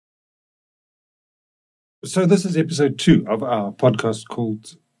So this is episode 2 of our podcast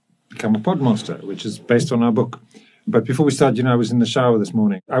called Become a Podmaster, which is based on our book. But before we start, I was in the shower this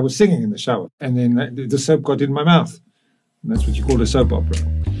morning. I was singing in the shower, and then the soap got in my mouth. And that's what you call a soap opera.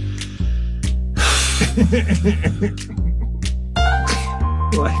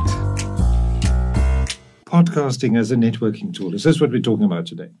 Right. Podcasting as a networking tool. Is this what we're talking about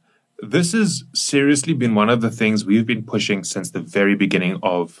today? This has seriously been one of the things we've been pushing since the very beginning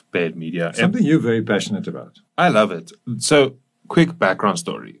of Bed Media. Something you're very passionate about. I love it. So, quick background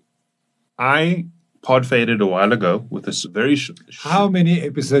story. I pod faded a while ago with this very... How many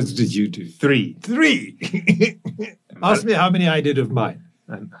episodes did you do? 3. 3? Ask me how many I did of mine.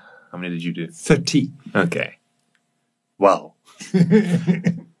 And how many did you do? 30. Okay. Wow.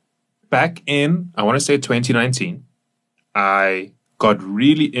 Back in, I want to say 2019, I got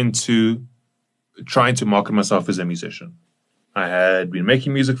really into trying to market myself as a musician. I had been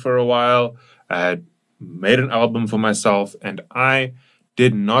making music for a while. I had made an album for myself, and I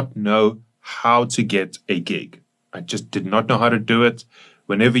did not know how to get a gig. I just did not know how to do it.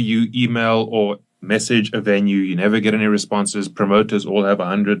 Whenever you email or message a venue, you never get any responses. Promoters all have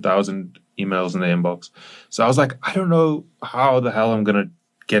 100,000 emails in their inbox. So I was like, I don't know how the hell I'm going to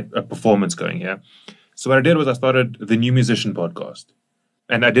get a performance going here. So what I did was I started the New Musician podcast.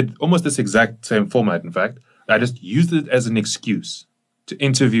 And I did almost this exact same format, in fact. I just used it as an excuse to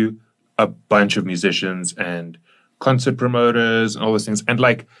interview a bunch of musicians and concert promoters and all those things. And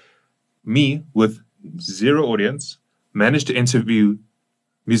like me, with zero audience, managed to interview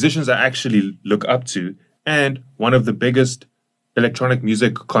musicians I actually look up to and one of the biggest electronic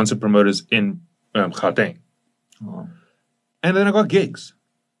music concert promoters in Gauteng. Oh. And then I got gigs.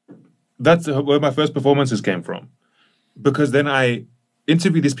 That's where my first performances came from. Because then I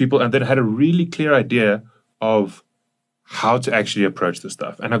interviewed these people and then had a really clear idea of how to actually approach this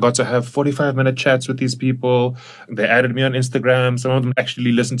stuff. And I got to have 45-minute chats with these people. They added me on Instagram. Some of them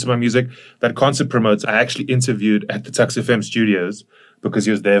actually listened to my music. That concert promotes, I actually interviewed at the Tux FM studios because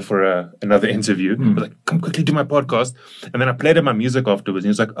he was there for another interview. I was like, come quickly do my podcast. And then I played him my music afterwards. And he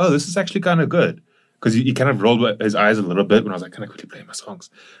was like, oh, this is actually kind of good. Because he kind of rolled his eyes a little bit when I was like, can I quickly play my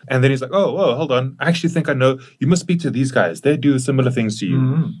songs? And then he's like, oh, whoa, hold on. I actually think I know. You must speak to these guys. They do similar things to you.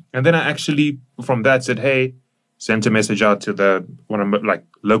 Mm-hmm. And then I actually, from that, said, hey, sent a message out to one of my like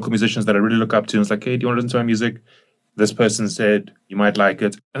local musicians that I really look up to. And was like, hey, do you want to listen to my music? This person said, you might like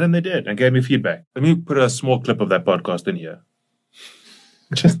it. And then they did and gave me feedback. Let me put a small clip of that podcast in here.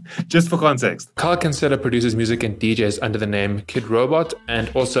 Just for context. Carl Cancela produces music and DJs under the name Kid Robot and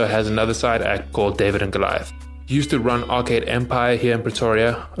also has another side act called David and Goliath. He used to run Arcade Empire here in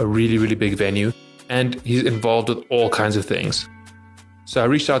Pretoria, a really, really big venue, and he's involved with all kinds of things. So I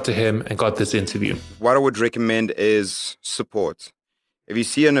reached out to him and got this interview. What I would recommend is support. If you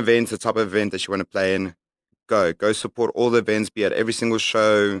see an event, the type of event that you want to play in, go support all the events, be at every single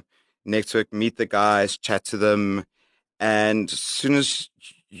show, network, meet the guys, chat to them. And as soon as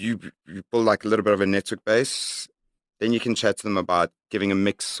you build like a little bit of a network base, then you can chat to them about giving a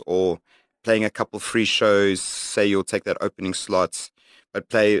mix or playing a couple free shows. Say you'll take that opening slot, but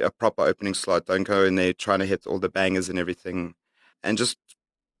play a proper opening slot. Don't go in there trying to hit all the bangers and everything. And just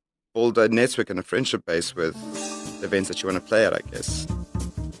build a network and a friendship base with the events that you want to play at, I guess.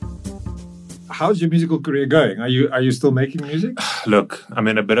 How's your musical career going? Are you still making music? Look, I'm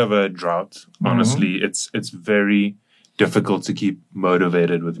in a bit of a drought. Honestly, it's very difficult to keep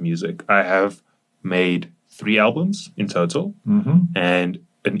motivated with music. I have made 3 albums in total and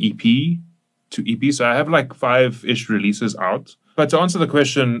an EP, 2 EPs. So I have like 5-ish releases out. But to answer the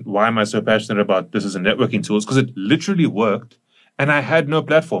question, why am I so passionate about this as a networking tool? It's because it literally worked and I had no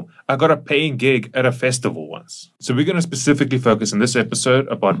platform. I got a paying gig at a festival once. So we're going to specifically focus in this episode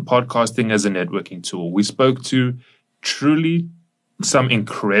about podcasting as a networking tool. We spoke to truly some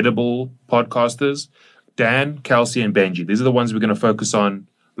incredible podcasters, Dan, Kelsey, and Benji. These are the ones we're going to focus on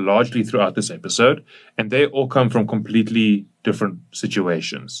largely throughout this episode. And they all come from completely different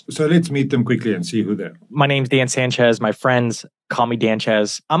situations. So let's meet them quickly and see who they are. My name's Dan Sanchez. My friends call me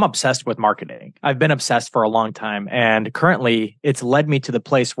Danchez. I'm obsessed with marketing. I've been obsessed for a long time. And currently, it's led me to the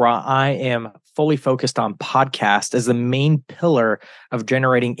place where I am fully focused on podcast as the main pillar of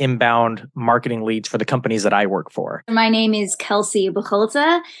generating inbound marketing leads for the companies that I work for. My name is Kelsey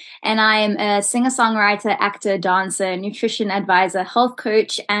Buchholter, and I am a singer-songwriter, actor, dancer, nutrition advisor, health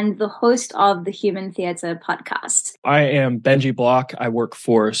coach, and the host of the Human Theatre podcast. I am Benji Block. I work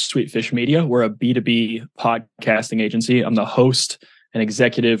for Sweetfish Media. We're a B2B podcasting agency. I'm the host and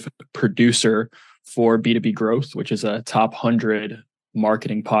executive producer for B2B Growth, which is a top 100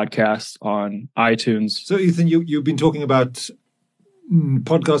 marketing podcast on iTunes. So Ethan, you've been talking about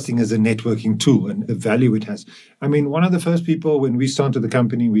podcasting as a networking tool and the value it has. I mean, one of the first people when we started the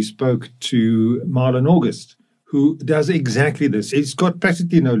company, we spoke to Marlon August, who does exactly this. He's got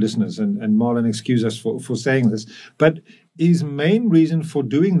practically no listeners, and Marlon, excuse us for saying this, but his main reason for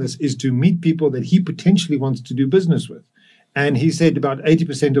doing this is to meet people that he potentially wants to do business with. And he said about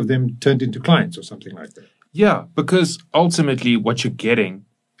 80% of them turned into clients or something like that. Yeah, because ultimately what you're getting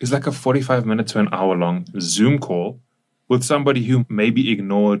is like a 45-minute to an hour long Zoom call with somebody who maybe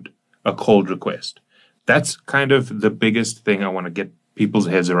ignored a cold request. That's kind of the biggest thing I want to get people's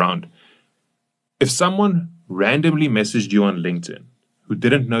heads around. If someone randomly messaged you on LinkedIn who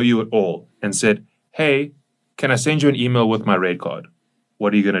didn't know you at all and said, hey, can I send you an email with my rate card?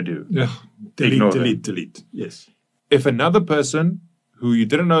 What are you going to do? Yeah, delete. Yes. If another person who you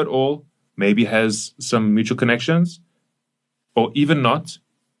didn't know at all, maybe has some mutual connections, or even not,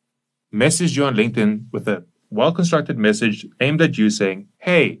 messaged you on LinkedIn with a well-constructed message aimed at you saying,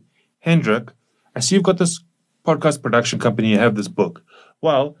 hey, Hendrik, I see you've got this podcast production company, you have this book.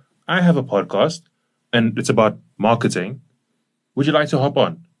 Well, I have a podcast, and it's about marketing. Would you like to hop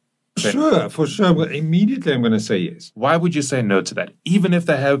on? Sure, for sure. Well, immediately I'm going to say yes. Why would you say no to that, even if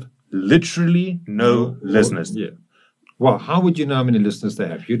they have literally no listeners? Yeah. Well, how would you know how many listeners they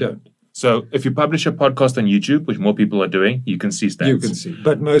have? You don't. So if you publish a podcast on YouTube, which more people are doing, you can see stats. You can see.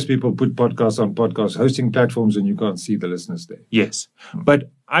 But most people put podcasts on podcast hosting platforms and you can't see the listeners there. Yes.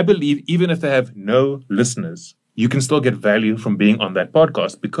 But I believe even if they have no listeners, you can still get value from being on that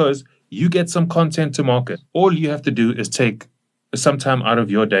podcast because you get some content to market. All you have to do is take some time out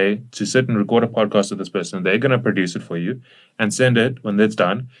of your day to sit and record a podcast with this person. They're going to produce it for you and send it when it's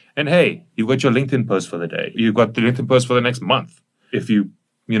done. And hey, you've got your LinkedIn post for the day. You've got the LinkedIn post for the next month if you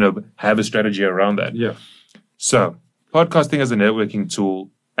have a strategy around that. Yeah. So podcasting as a networking tool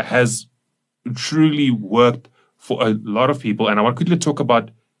has truly worked for a lot of people. And I want to quickly talk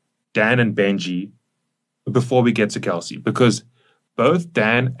about Dan and Benji before we get to Kelsey, because both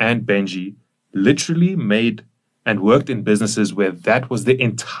Dan and Benji literally made and worked in businesses where that was the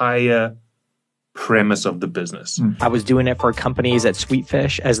entire premise of the business. I was doing it for companies at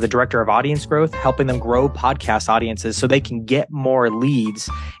Sweetfish as the director of audience growth, helping them grow podcast audiences so they can get more leads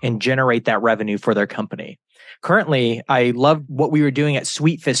and generate that revenue for their company. Currently, I loved what we were doing at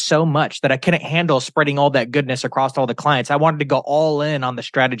Sweetfish so much that I couldn't handle spreading all that goodness across all the clients. I wanted to go all in on the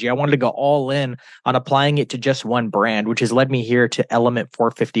strategy. I wanted to go all in on applying it to just one brand, which has led me here to Element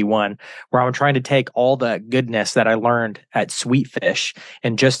 451, where I'm trying to take all the goodness that I learned at Sweetfish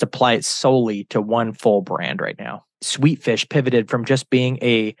and just apply it solely to one full brand right now. Sweetfish pivoted from just being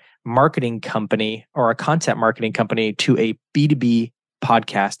a marketing company or a content marketing company to a B2B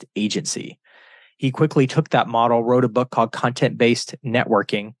podcast agency. He quickly took that model, wrote a book called Content-Based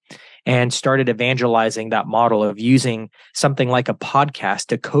Networking, and started evangelizing that model of using something like a podcast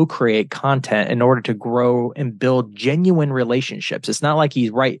to co-create content in order to grow and build genuine relationships. It's not like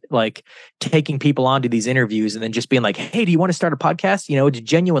he's taking people onto these interviews and then just being like, hey, do you want to start a podcast? It's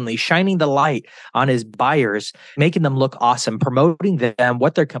genuinely shining the light on his buyers, making them look awesome, promoting them,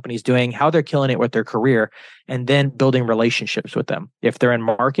 what their company's doing, how they're killing it with their career, and then building relationships with them. If they're in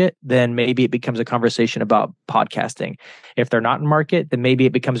market, then maybe it becomes a conversation about podcasting. If they're not in market, then maybe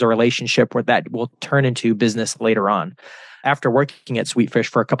it becomes a relationship where that will turn into business later on. After working at Sweetfish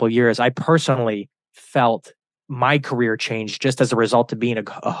for a couple of years, I personally felt my career changed just as a result of being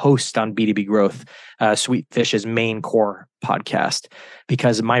a host on B2B Growth, Sweetfish's main core podcast,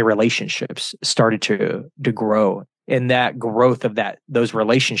 because my relationships started to grow. And that growth of those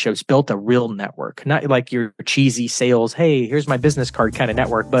relationships built a real network, not like your cheesy sales, hey, here's my business card kind of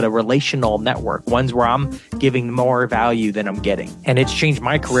network, but a relational network, ones where I'm giving more value than I'm getting. And it's changed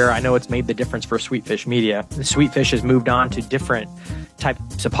my career. I know it's made the difference for Sweetfish Media. Sweetfish has moved on to different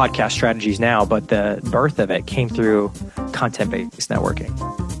types of podcast strategies now, but the birth of it came through content-based networking.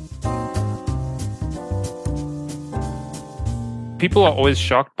 People are always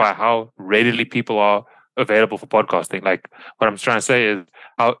shocked by how readily people are available for podcasting. Like, what I'm trying to say is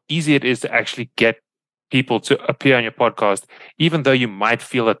how easy it is to actually get people to appear on your podcast, even though you might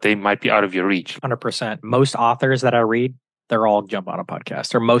feel that they might be out of your reach. 100%. Most authors that I read, they're all jump on a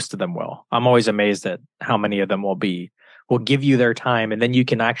podcast, or most of them will. I'm always amazed at how many of them will give you their time, and then you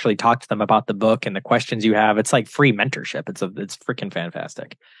can actually talk to them about the book and the questions you have. It's like free mentorship. It's freaking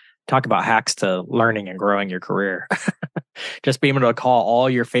fantastic. Talk about hacks to learning and growing your career. Just being able to call all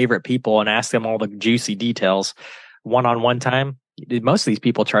your favorite people and ask them all the juicy details one-on-one time. Most of these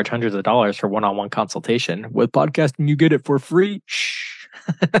people charge hundreds of dollars for one-on-one consultation. With podcasting, you get it for free. Shh.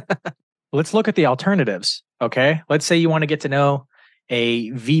 Let's look at the alternatives. Okay. Let's say you want to get to know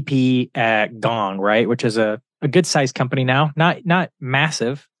a VP at Gong, right? Which is a a good sized company now, not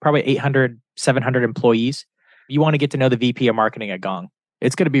massive, probably 800, 700 employees. You want to get to know the VP of marketing at Gong.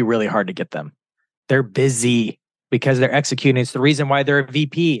 It's going to be really hard to get them. They're busy because they're executing. It's the reason why they're a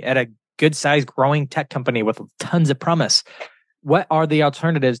VP at a good sized growing tech company with tons of promise. What are the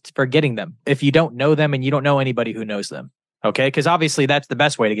alternatives for getting them if you don't know them and you don't know anybody who knows them? Okay, because obviously that's the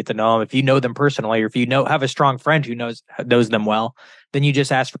best way to get to know them. If you know them personally, or if you have a strong friend who knows them well, then you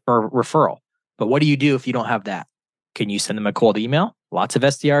just ask for a referral. But what do you do if you don't have that? Can you send them a cold email? Lots of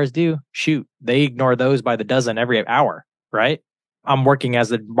SDRs do. Shoot, they ignore those by the dozen every hour, right? I'm working as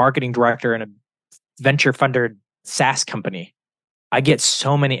the marketing director in a venture funded SaaS company. I get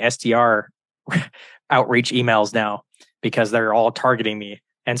so many SDR outreach emails now because they're all targeting me.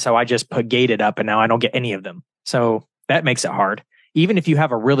 And so I just put gated up and now I don't get any of them. So that makes it hard. Even if you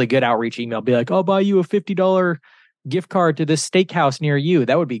have a really good outreach email, be like, I'll buy you a $50 gift card to this steakhouse near you.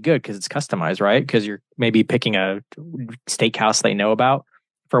 That would be good because it's customized, right? Because you're maybe picking a steakhouse they know about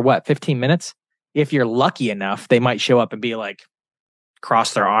for what, 15 minutes? If you're lucky enough, they might show up and be like,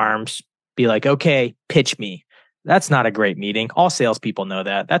 cross their arms, be like, okay, pitch me. That's not a great meeting. All salespeople know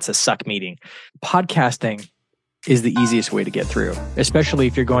that. That's a suck meeting. Podcasting is the easiest way to get through, especially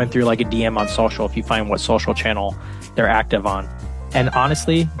if you're going through like a DM on social, if you find what social channel they're active on. And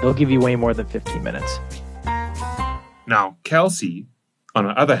honestly, they'll give you way more than 15 minutes. Now, Kelsey, on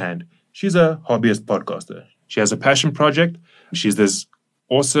the other hand, she's a hobbyist podcaster. She has a passion project. She's this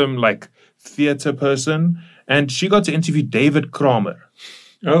awesome like theater person. And she got to interview David Kramer.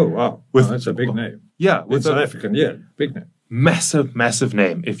 Oh, wow. That's a big name. Yeah. With South African, big name. Massive, massive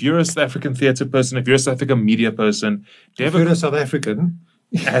name. If you're a South African theater person, if you're a South African media person, if you're a South African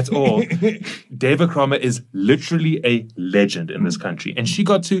at all, David Kramer is literally a legend in this country. And she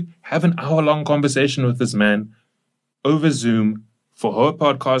got to have an hour-long conversation with this man over Zoom for her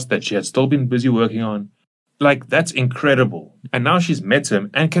podcast that she had still been busy working on. Like, that's incredible. And now she's met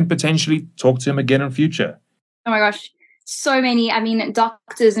him and can potentially talk to him again in future. Oh my gosh. So many,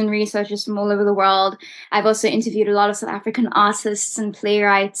 doctors and researchers from all over the world. I've also interviewed a lot of South African artists and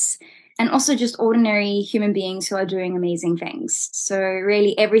playwrights, and also just ordinary human beings who are doing amazing things. So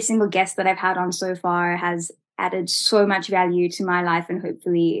really every single guest that I've had on so far has added so much value to my life and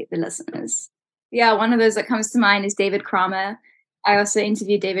hopefully the listeners. Yeah, one of those that comes to mind is David Kramer. I also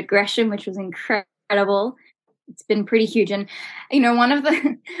interviewed David Gresham, which was incredible. It's been pretty huge. And,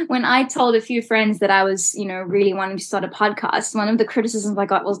 when I told a few friends that I was, really wanting to start a podcast, one of the criticisms I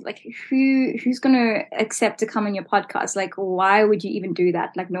got was like, who's going to accept to come on your podcast? Like, why would you even do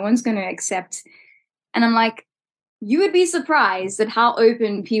that? Like, no one's going to accept. And I'm like, you would be surprised at how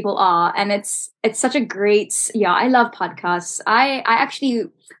open people are. And it's such a great, I love podcasts. I actually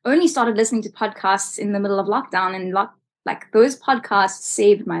only started listening to podcasts in the middle of lockdown, and those podcasts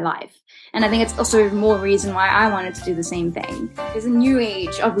saved my life. And I think it's also more reason why I wanted to do the same thing. There's a new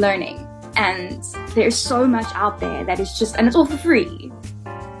age of learning, and there's so much out there that is just, and it's all for free.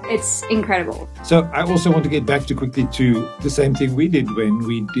 It's incredible. So I also want to get back quickly to the same thing we did when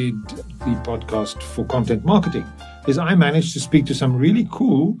we did the podcast for content marketing, is I managed to speak to some really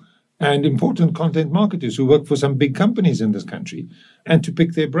cool and important content marketers who work for some big companies in this country, and to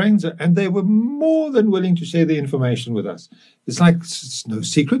pick their brains. And they were more than willing to share the information with us. It's like, it's no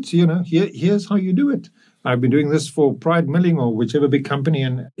secrets, here's how you do it. I've been doing this for Pride Milling or whichever big company,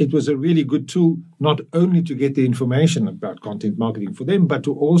 and it was a really good tool, not only to get the information about content marketing for them, but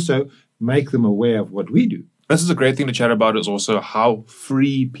to also make them aware of what we do. This is a great thing to chat about, is also how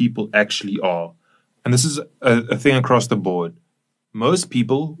free people actually are. And this is a thing across the board. Most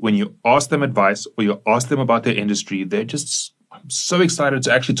people, when you ask them advice or you ask them about their industry, they're just so excited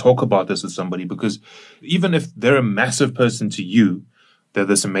to actually talk about this with somebody, because even if they're a massive person to you, they're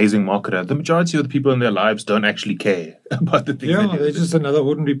this amazing marketer, the majority of the people in their lives don't actually care about the things they do. They're just another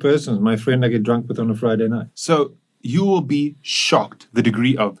ordinary person. My friend I get drunk with on a Friday night. So you will be shocked the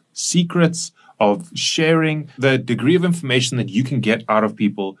degree of secrets, of sharing, the degree of information that you can get out of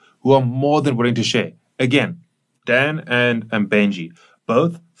people who are more than willing to share. Again, Dan and Benji,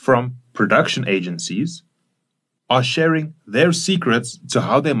 both from production agencies, are sharing their secrets to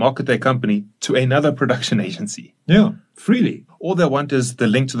how they market their company to another production agency. Yeah, freely. All they want is the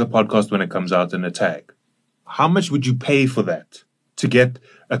link to the podcast when it comes out in a tag. How much would you pay for that, to get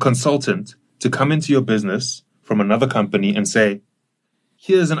a consultant to come into your business from another company and say,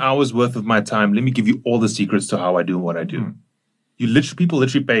 here's an hour's worth of my time, let me give you all the secrets to how I do what I do. People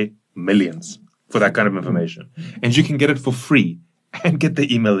literally pay millions for that kind of information. And you can get it for free, and get their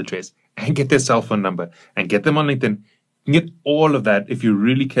email address, and get their cell phone number, and get them on LinkedIn. You can get all of that if you're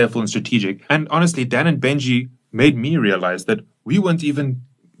really careful and strategic. And honestly, Dan and Benji made me realize that we weren't even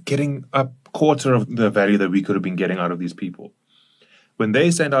getting a quarter of the value that we could have been getting out of these people. When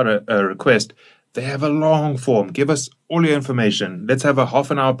they send out a request, they have a long form. Give us all your information. Let's have a half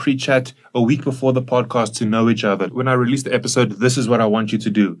an hour pre-chat a week before the podcast to know each other. When I release the episode, this is what I want you to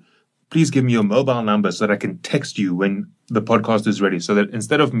do. Please give me your mobile number so that I can text you when the podcast is ready. So that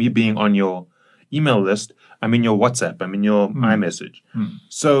instead of me being on your email list, I'm in your WhatsApp, I'm in your iMessage.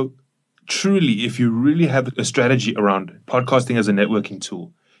 So truly, if you really have a strategy around podcasting as a networking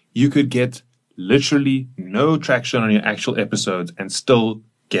tool, you could get literally no traction on your actual episodes and still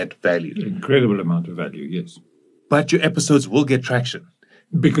get value. Incredible amount of value, yes. But your episodes will get traction.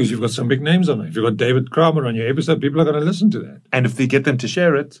 Because you've got some big names on there. If you've got David Kramer on your episode, people are going to listen to that. And if they get them to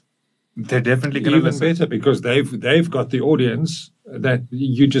share it, they're definitely going to listen. Even better, because they've got the audience that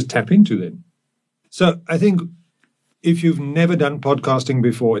you just tap into then. So I think if you've never done podcasting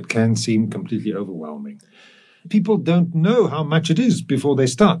before, it can seem completely overwhelming. People don't know how much it is before they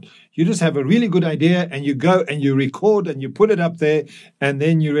start. You just have a really good idea and you go and you record and you put it up there, and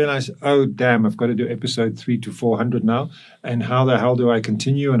then you realize, oh, damn, I've got to do episode 300 to 400 now. And how the hell do I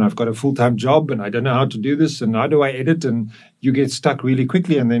continue? And I've got a full-time job and I don't know how to do this. And how do I edit? And you get stuck really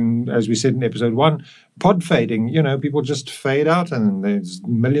quickly. And then, as we said in episode 1, pod fading, people just fade out. And there's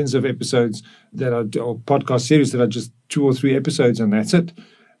millions of episodes that are, or podcast series that are just 2 or 3 episodes and that's it.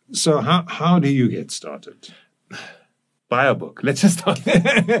 So how do you get started? Buy a book. Let's just start.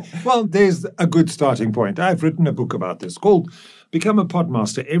 Well, there's a good starting point. I've written a book about this called Become a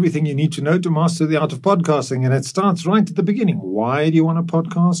Podmaster, Everything You Need to Know to Master the Art of Podcasting. And it starts right at the beginning. Why do you want a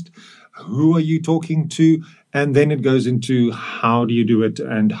podcast? Who are you talking to? And then it goes into how do you do it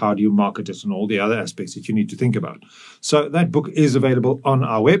and how do you market it and all the other aspects that you need to think about. So that book is available on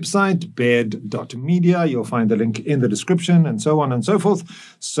our website, baird.media. You'll find the link in the description and so on and so forth.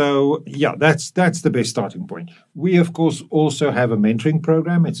 So yeah, that's the best starting point. We, of course, also have a mentoring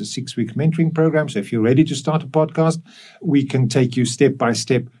program. It's a 6-week mentoring program. So if you're ready to start a podcast, we can take you step by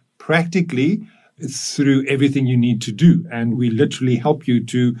step practically through everything you need to do. And we literally help you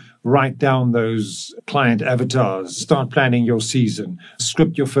to write down those client avatars, start planning your season,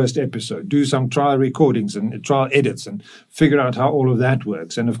 script your first episode, do some trial recordings and trial edits and figure out how all of that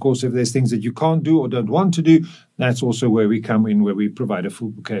works. And of course, if there's things that you can't do or don't want to do, that's also where we come in, where we provide a full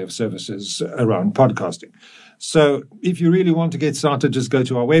bouquet of services around podcasting. So if you really want to get started, just go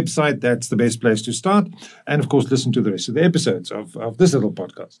to our website. That's the best place to start. And of course, listen to the rest of the episodes of this little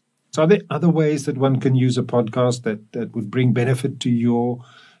podcast. So are there other ways that one can use a podcast that would bring benefit to your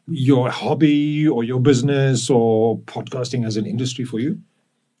hobby or your business or podcasting as an industry for you?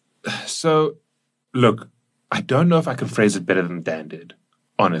 So, look, I don't know if I can phrase it better than Dan did,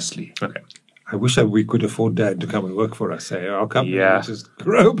 honestly. Okay. I wish we could afford Dan to come and work for us. Our company would just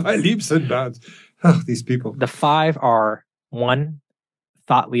grow by leaps and bounds. Oh, these people. The 5 are 1,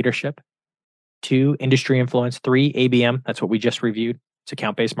 thought leadership, 2, industry influence, 3, ABM. That's what we just reviewed. It's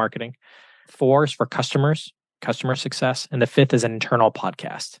account-based marketing. 4 is for customers, customer success. And the 5th is an internal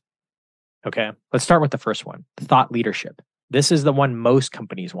podcast. Okay, let's start with the first one, thought leadership. This is the one most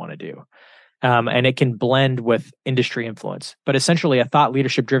companies want to do. And it can blend with industry influence. But essentially, a thought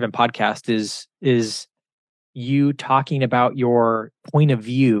leadership-driven podcast is you talking about your point of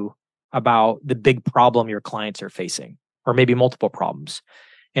view about the big problem your clients are facing, or maybe multiple problems.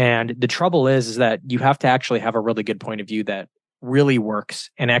 And the trouble is that you have to actually have a really good point of view that really works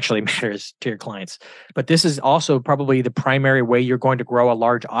and actually matters to your clients. But this is also probably the primary way you're going to grow a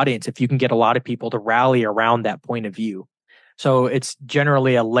large audience if you can get a lot of people to rally around that point of view. So it's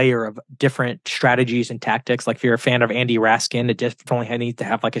generally a layer of different strategies and tactics. Like if you're a fan of Andy Raskin, it definitely needs to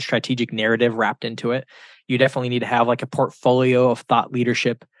have like a strategic narrative wrapped into it. You definitely need to have like a portfolio of thought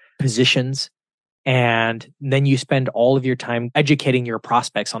leadership positions. And then you spend all of your time educating your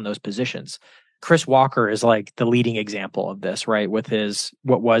prospects on those positions. Chris Walker is like the leading example of this, right? With his,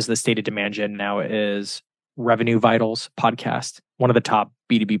 what was the State of Demand Gen, now is Revenue Vitals podcast, one of the top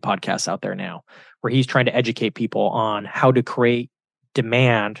B2B podcasts out there now, where he's trying to educate people on how to create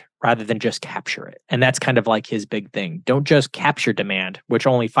demand rather than just capture it. And that's kind of like his big thing. Don't just capture demand, which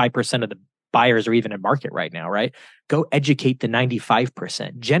only 5% of the buyers are even in market right now, right? Go educate the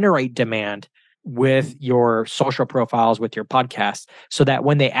 95%. Generate demand with your social profiles, with your podcast, so that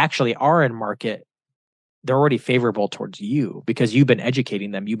when they actually are in market, they're already favorable towards you because you've been educating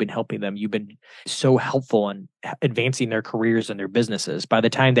them, you've been helping them, you've been so helpful in advancing their careers and their businesses. By the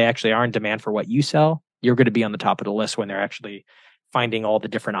time they actually are in demand for what you sell, you're going to be on the top of the list when they're actually finding all the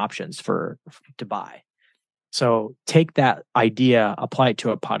different options to buy. So take that idea, apply it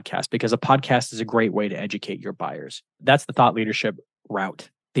to a podcast, because a podcast is a great way to educate your buyers. That's the thought leadership route.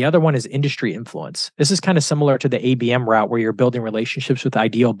 The other one is industry influence. This is kind of similar to the ABM route where you're building relationships with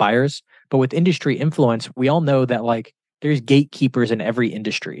ideal buyers. But with industry influence, we all know that like there's gatekeepers in every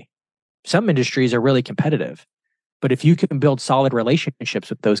industry. Some industries are really competitive. But if you can build solid relationships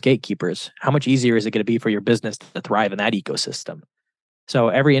with those gatekeepers, how much easier is it going to be for your business to thrive in that ecosystem? So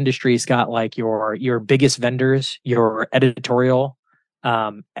every industry's got like your biggest vendors, your editorial,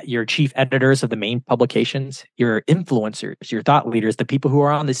 your chief editors of the main publications, your influencers, your thought leaders, the people who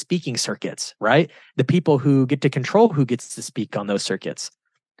are on the speaking circuits, right? The people who get to control who gets to speak on those circuits.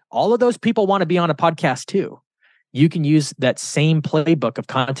 All of those people want to be on a podcast too. You can use that same playbook of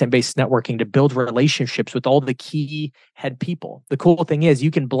content-based networking to build relationships with all the key head people. The cool thing is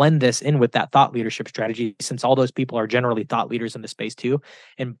you can blend this in with that thought leadership strategy, since all those people are generally thought leaders in the space too,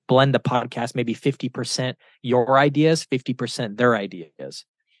 and blend the podcast maybe 50% your ideas, 50% their ideas.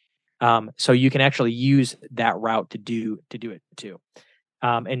 So you can actually use that route to do it too.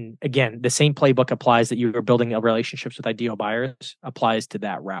 And again, the same playbook applies that you are building relationships with ideal buyers applies to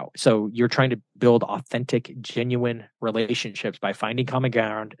that route. So you're trying to build authentic, genuine relationships by finding common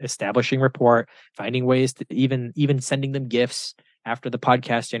ground, establishing rapport, finding ways to even sending them gifts after the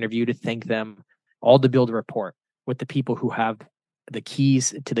podcast interview to thank them, all to build a rapport with the people who have the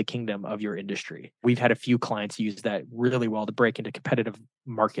keys to the kingdom of your industry. We've had a few clients use that really well to break into competitive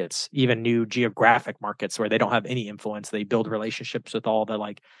markets, even new geographic markets where they don't have any influence. They build relationships with all the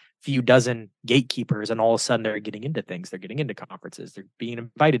like few dozen gatekeepers, and all of a sudden they're getting into things. They're getting into conferences. They're being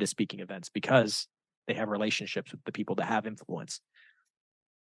invited to speaking events because they have relationships with the people that have influence.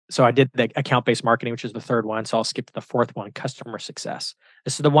 So I did the account-based marketing, which is the third one. So I'll skip to the fourth one, customer success.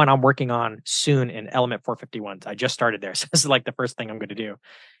 This is the one I'm working on soon in Element 451. I just started there. So this is like the first thing I'm going to do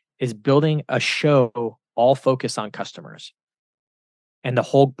is building a show all focused on customers. And the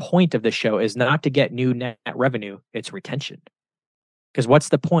whole point of the show is not to get new net revenue, it's retention. Because what's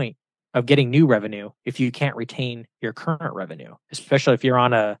the point of getting new revenue if you can't retain your current revenue, especially if you're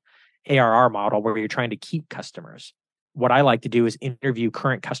on a ARR model where you're trying to keep customers? What I like to do is interview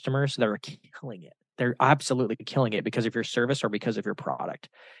current customers that are killing it. They're absolutely killing it because of your service or because of your product.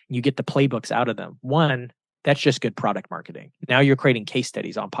 You get the playbooks out of them. One, that's just good product marketing. Now you're creating case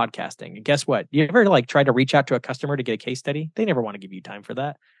studies on podcasting. And guess what? You ever like try to reach out to a customer to get a case study? They never want to give you time for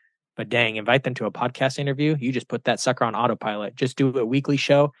that. But dang, invite them to a podcast interview. You just put that sucker on autopilot. Just do a weekly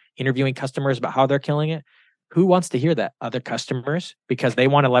show interviewing customers about how they're killing it. Who wants to hear that? Other customers, because they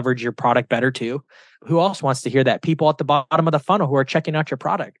want to leverage your product better too. Who else wants to hear that? People at the bottom of the funnel who are checking out your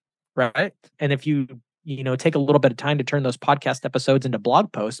product, right? And if you take a little bit of time to turn those podcast episodes into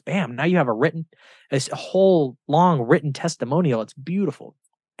blog posts, bam, now you have a whole long written testimonial. It's beautiful.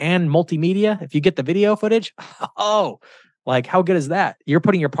 And multimedia, if you get the video footage, like how good is that? You're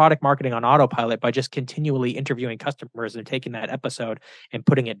putting your product marketing on autopilot by just continually interviewing customers and taking that episode and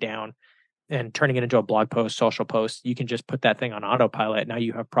putting it down and turning it into a blog post, social post. You can just put that thing on autopilot. Now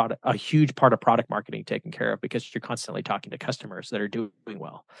you have a huge part of product marketing taken care of because you're constantly talking to customers that are doing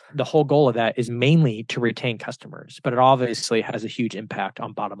well. The whole goal of that is mainly to retain customers, but it obviously has a huge impact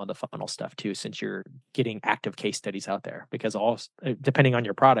on bottom of the funnel stuff too, since you're getting active case studies out there, because depending on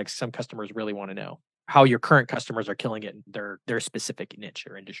your products, some customers really want to know how your current customers are killing it in their specific niche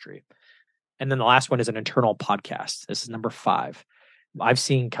or industry. And then the last one is an internal podcast. This is number 5. I've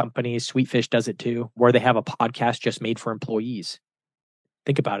seen companies, Sweetfish does it too, where they have a podcast just made for employees.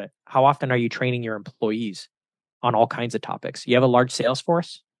 Think about it. How often are you training your employees on all kinds of topics? You have a large sales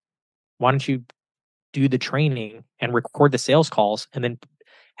force. Why don't you do the training and record the sales calls and then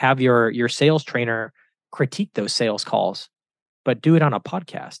have your sales trainer critique those sales calls, but do it on a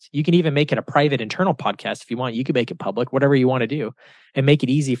podcast? You can even make it a private internal podcast if you want. You can make it public, whatever you want to do, and make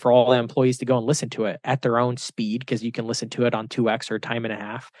it easy for all the employees to go and listen to it at their own speed, because you can listen to it on 2x or time and a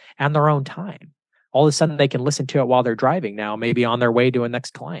half and their own time. All of a sudden they can listen to it while they're driving now, maybe on their way to a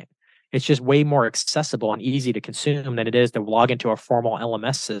next client. It's just way more accessible and easy to consume than it is to log into a formal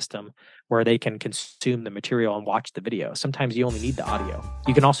LMS system where they can consume the material and watch the video. Sometimes you only need the audio.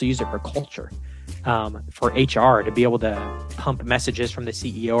 You can also use it for culture. For HR to be able to pump messages from the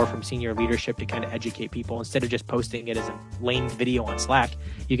CEO or from senior leadership to kind of educate people instead of just posting it as a lame video on Slack.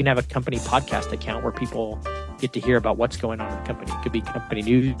 You can have a company podcast account where people get to hear about what's going on in the company. It could be company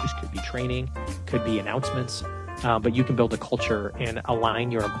news, could be training, could be announcements, but you can build a culture and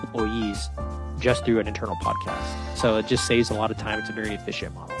align your employees just through an internal podcast. So it just saves a lot of time. It's a very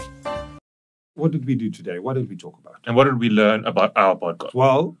efficient model. What did we do today? What did we talk about? And what did we learn about our podcast?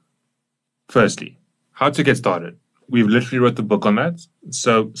 Well, firstly, how to get started. We've literally wrote the book on that,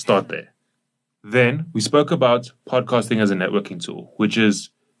 so start there. Then we spoke about podcasting as a networking tool, which is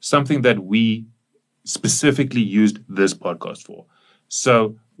something that we specifically used this podcast for.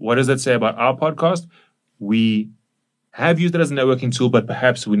 So what does that say about our podcast? We have used it as a networking tool, but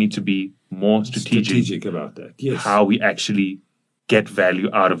perhaps we need to be more strategic about that. Yes. How we actually get value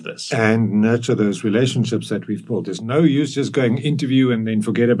out of this. And nurture those relationships that we've built. There's no use just going interview and then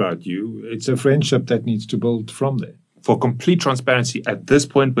forget about you. It's a friendship that needs to build from there. For complete transparency, at this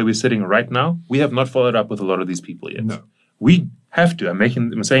point where we're sitting right now, we have not followed up with a lot of these people yet. No. We have to.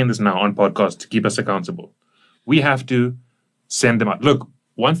 I'm saying this now on podcast to keep us accountable. We have to send them out. Look,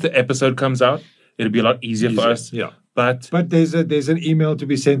 once the episode comes out, it'll be a lot easier for us. Yeah. But there's an email to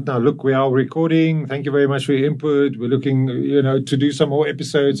be sent now. Look, we are recording. Thank you very much for your input. We're looking, to do some more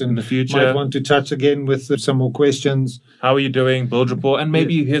episodes in the future. Might want to touch again with some more questions. How are you doing? Build rapport. And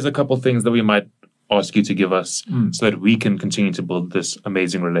maybe here's a couple things that we might ask you to give us so that we can continue to build this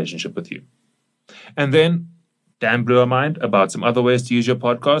amazing relationship with you. And then Dan blew our mind about some other ways to use your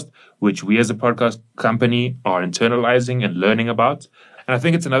podcast, which we as a podcast company are internalizing and learning about. And I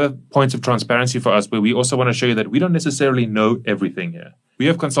think it's another point of transparency for us, where we also want to show you that we don't necessarily know everything here. We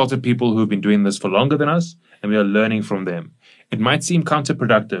have consulted people who've been doing this for longer than us, and we are learning from them. It might seem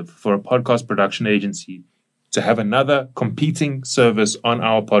counterproductive for a podcast production agency to have another competing service on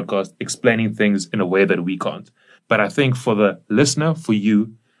our podcast explaining things in a way that we can't. But I think for the listener, for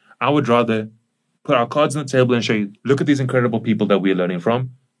you, I would rather put our cards on the table and show you, look at these incredible people that we're learning from,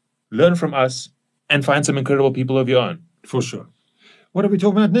 learn from us, and find some incredible people of your own. For sure. What are we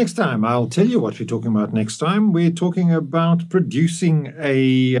talking about next time? I'll tell you what we're talking about next time. We're talking about producing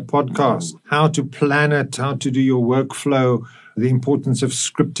a podcast, how to plan it, how to do your workflow, the importance of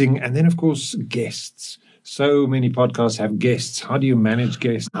scripting, and then, of course, guests. So many podcasts have guests. How do you manage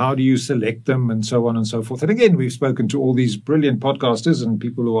guests? How do you select them? And so on and so forth. And again, we've spoken to all these brilliant podcasters and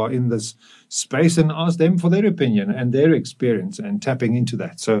people who are in this space and asked them for their opinion and their experience and tapping into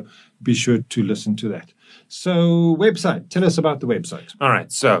that. So be sure to listen to that. So website, tell us about the website. All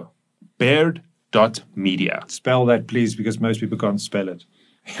right. So baird.media. Spell that, please, because most people can't spell it.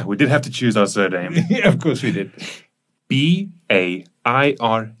 Yeah, we did have to choose our surname. Yeah, of course we did. BAIRD.media.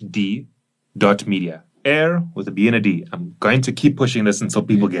 Air with a B and a D. I'm going to keep pushing this until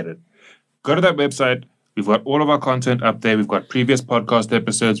people get it. Go to that website. We've got all of our content up there. We've got previous podcast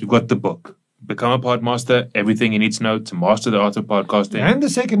episodes. We've got the book, Become a Podmaster, everything you need to know to master the art of podcasting. And the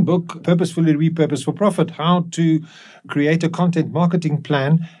second book, Purposefully Repurposed for Profit, how to create a content marketing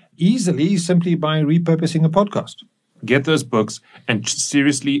plan easily simply by repurposing a podcast. Get those books, and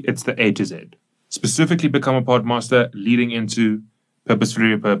seriously, it's the A to Z. Specifically, Become a Podmaster, leading into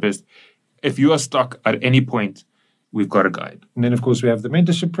Purposefully Repurposed. If you are stuck at any point, we've got a guide. And then, of course, we have the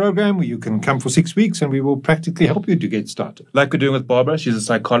mentorship program where you can come for 6 weeks and we will practically help you to get started. Like we're doing with Barbara. She's a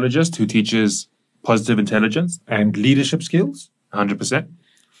psychologist who teaches positive intelligence. And leadership skills. 100%.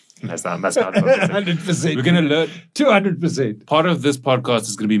 That's not 100%. We're going to learn 200%. Part of this podcast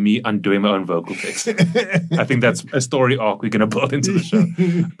is going to be me undoing my own vocal fix. I think that's a story arc we're going to build into the show.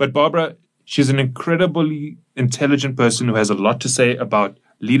 But Barbara, she's an incredibly intelligent person who has a lot to say about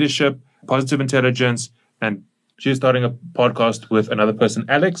leadership, positive intelligence, and she's starting a podcast with another person,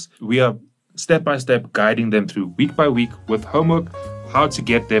 Alex. We are step by step guiding them through week by week with homework, how to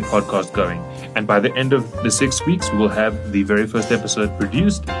get their podcast going. And by the end of the 6 weeks, we will have the very first episode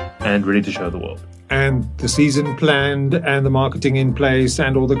produced and ready to show the world. And the season planned and the marketing in place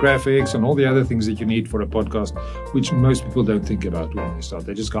and all the graphics and all the other things that you need for a podcast, which most people don't think about when they start.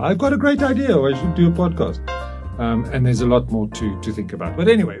 They just go, I've got a great idea, or I should do a podcast. And there's a lot more to think about. But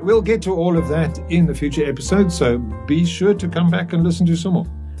anyway, we'll get to all of that in the future episodes. So be sure to come back and listen to some more.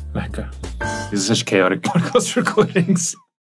 These are such chaotic podcast recordings.